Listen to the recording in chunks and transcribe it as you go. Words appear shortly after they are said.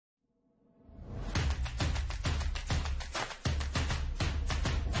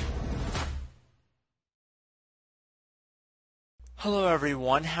Hello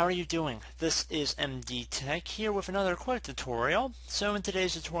everyone, how are you doing? This is MD Tech here with another quick tutorial. So in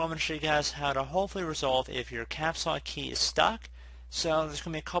today's tutorial I'm going to show you guys how to hopefully resolve if your caps lock key is stuck. So there's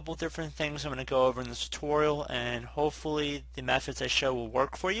going to be a couple different things I'm going to go over in this tutorial, and hopefully the methods I show will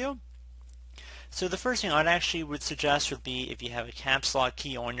work for you. So the first thing I would suggest would be if you have a caps lock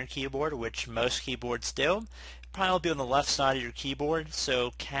key on your keyboard, which most keyboards do, it probably will be on the left side of your keyboard.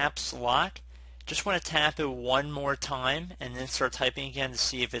 So caps lock. Just want to tap it one more time and then start typing again to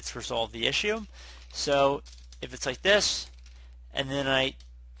see if it's resolved the issue. So if it's like this, and then I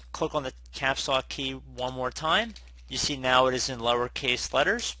click on the caps lock key one more time, you see now it is in lowercase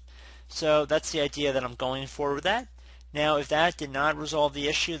letters. So that's the idea that I'm going for with that. Now if that did not resolve the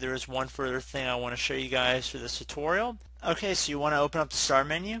issue, there is one further thing I want to show you guys for this tutorial. Okay, so you want to open up the start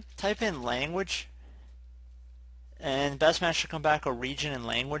menu, type in language, and best match should come back a region and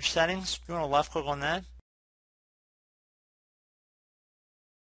language settings. You want to left click on that.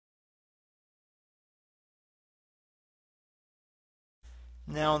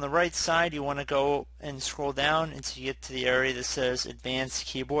 Now on the right side you want to go and scroll down until you get to the area that says advanced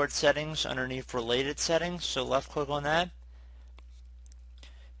keyboard settings underneath related settings. So left click on that.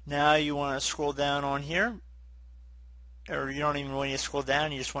 Now you want to scroll down on here, or you don't even want to scroll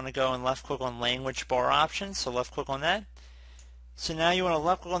down, you just want to go and left click on language bar options, so left click on that. So now you want to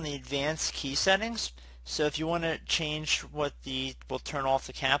left click on the advanced key settings. So if you want to change what will turn off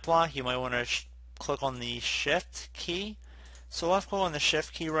the cap lock, you might want to click on the shift key. So left click on the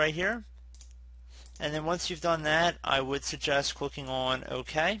shift key right here, and then once you've done that, I would suggest clicking on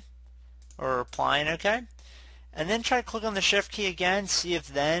OK, or applying OK, and then try to click on the shift key again, see if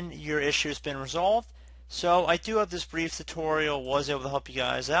then your issue has been resolved. So I do hope this brief tutorial was able to help you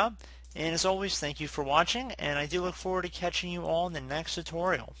guys out, and as always, thank you for watching, and I do look forward to catching you all in the next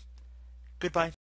tutorial. Goodbye.